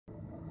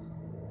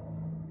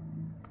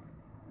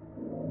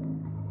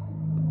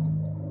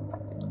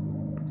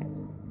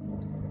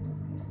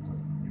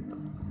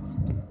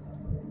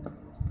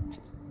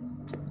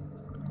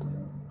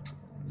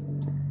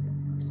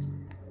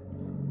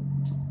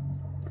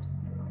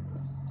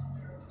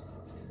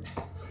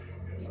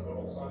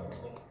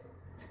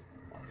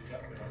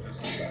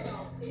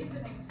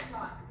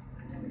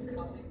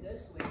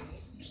this way.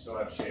 You still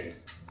have shade.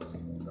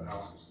 The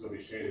house will still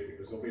be shaded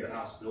because there'll be a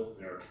house built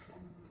there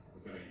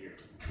within a year.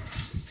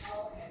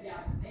 Oh, okay,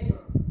 yeah, the neighbor.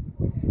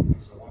 Okay.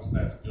 So once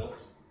that's built,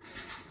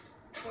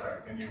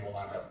 correct, then you will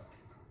not have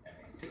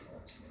any.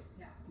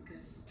 Yeah,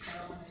 because I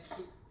don't want to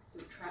keep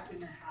the trap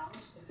in the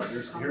house.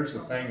 Here's the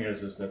thing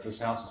is that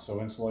this house is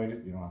so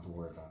insulated, you don't have to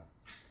worry about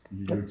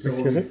it. Your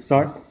Excuse me,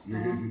 sorry. Your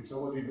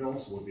utility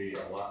bills will be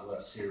a lot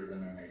less here than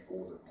in a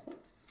older home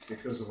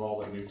because of all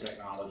the new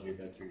technology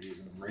that you're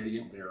using,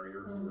 radiant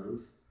barrier in the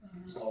roof,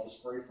 install the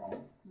spray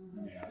foam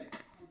in the attic.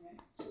 Okay.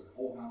 So the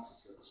whole house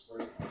has got the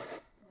spray foam.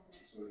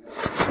 So it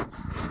has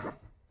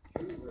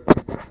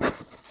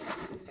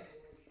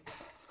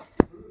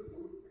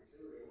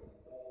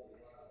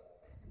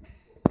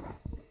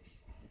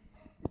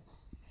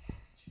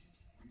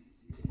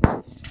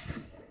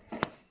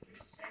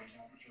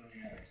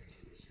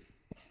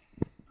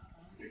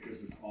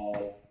because it's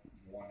all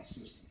one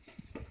system.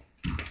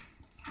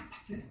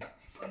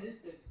 What is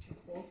this?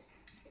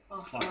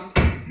 Oh,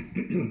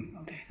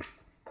 okay.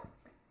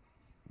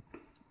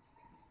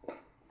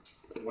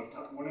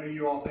 When are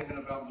you all thinking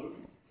about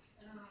moving?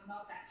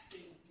 Not that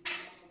soon.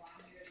 One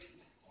year.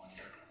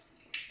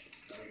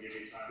 That would give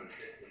you time to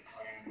pick the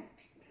plan,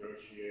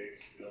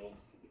 negotiate, build,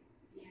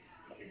 Yeah.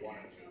 if you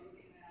wanted to.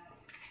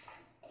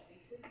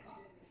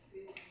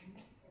 You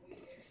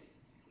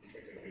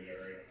pick a good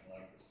area, I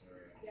like this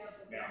area. Yeah,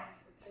 but Now,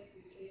 like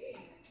we say,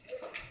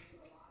 it's a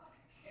lot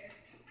of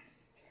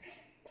airplanes.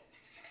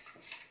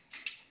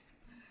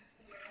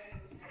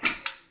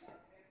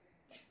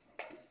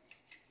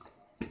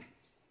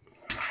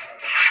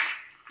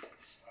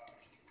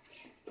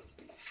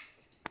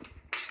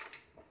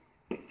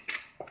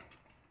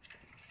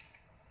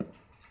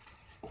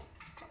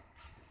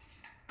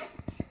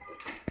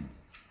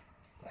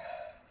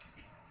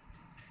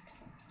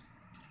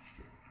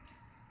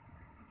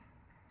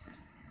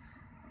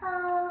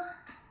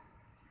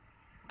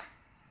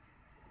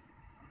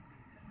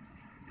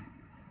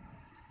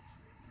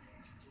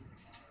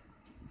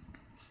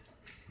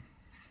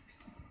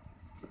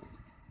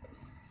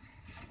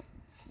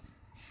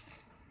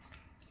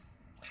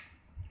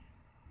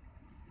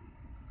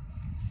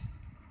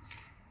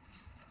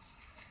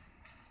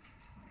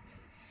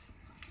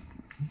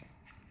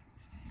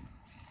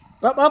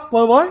 Up,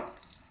 boy.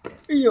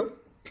 Ew.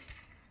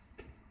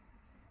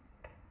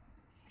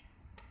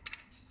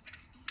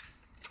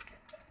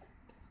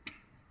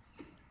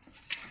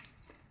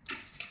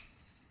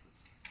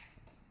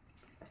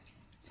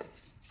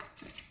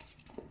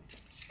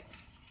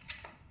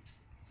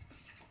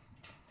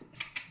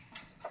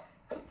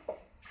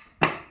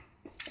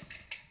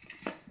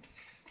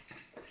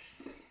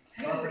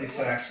 property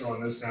tax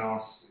on this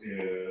house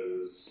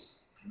is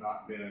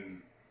not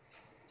been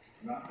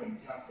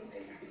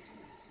calculated.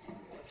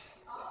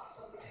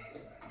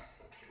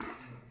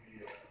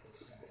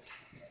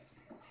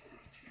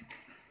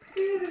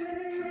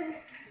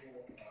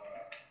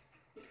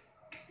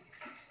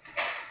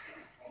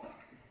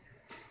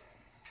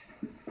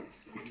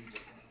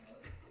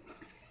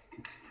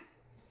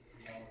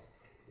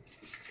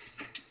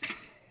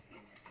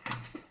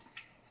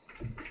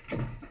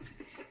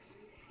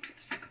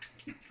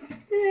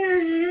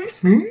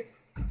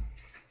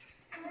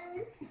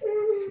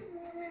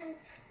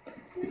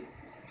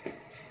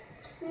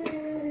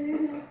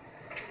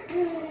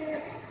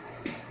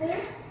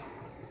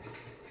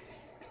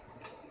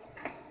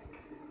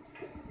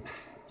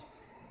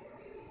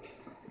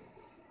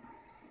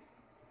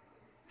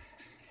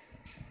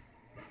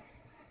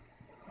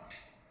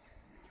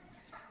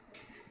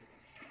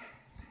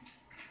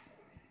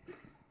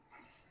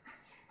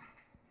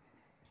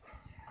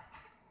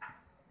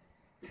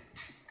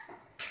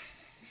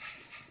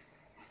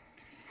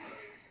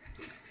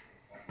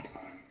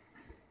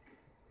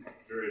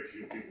 Very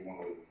few people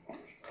want to live in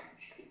Farmers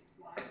Branch.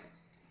 Why?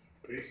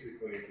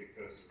 Basically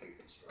because of the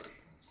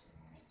construction that's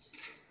going on. So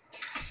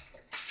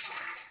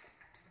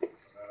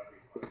that'll be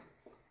fun.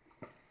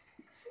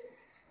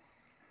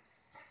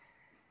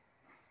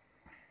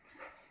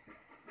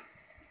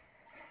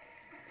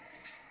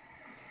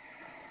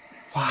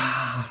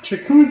 Wow,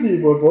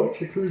 jacuzzi, boy,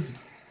 jacuzzi.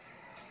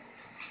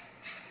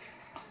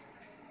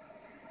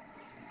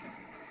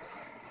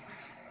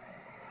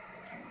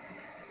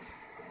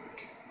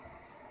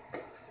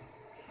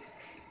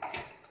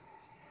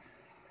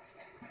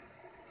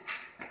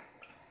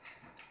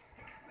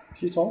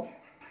 Tison.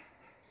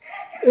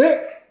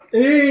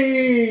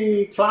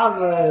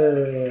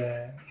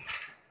 Klasse.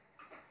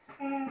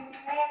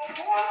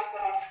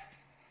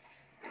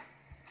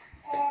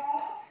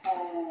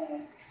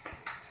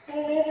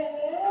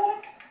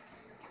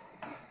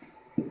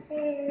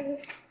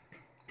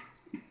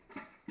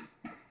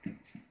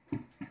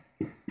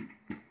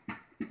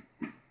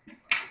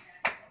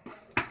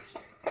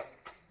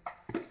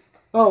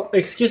 Oh,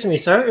 excuse me,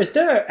 sir. Is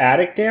there an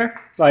attic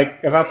there? Like,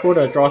 if I put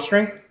a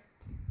drawstring?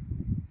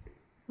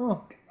 Oh,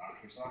 Knock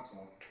your socks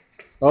off.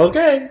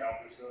 okay.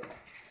 Help yourself.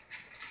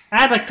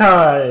 Attic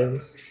time.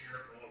 Just be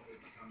careful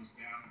if it comes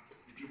down.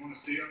 Did you want to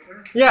see up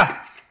there?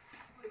 Yeah.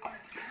 Oh, you want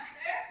a tent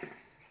there?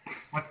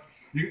 What?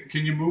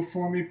 Can you move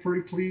for me,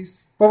 pretty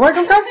please? Well,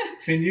 welcome, come.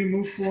 Can you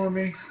move for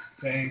me?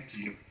 Thank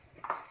you.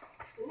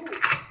 Ooh.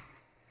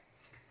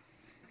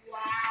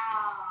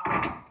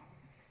 Wow.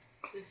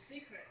 The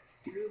secret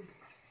room.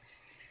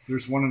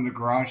 There's one in the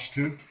garage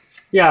too.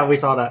 Yeah, we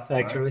saw that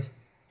actually.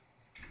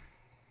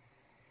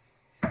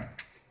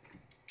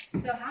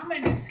 So how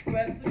many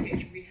square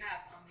footage we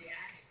have on the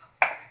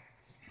attic?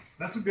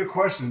 That's a good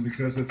question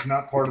because it's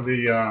not part of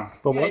the.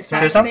 But Yeah, what? it's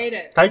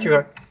estimated.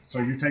 So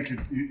you take it.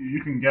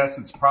 You can guess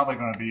it's probably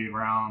going to be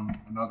around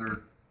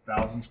another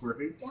 1,000 square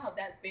feet, Wow,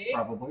 that big?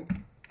 probably.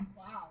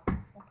 Wow.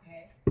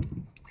 Okay.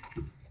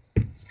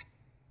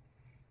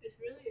 It's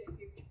really a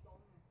huge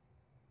bonus.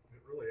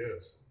 It really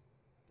is.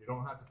 You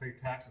don't have to pay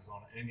taxes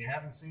on it, and you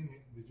haven't seen.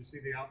 Did you see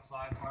the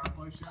outside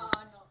fireplace yet?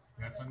 No.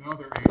 That's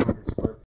another 800 square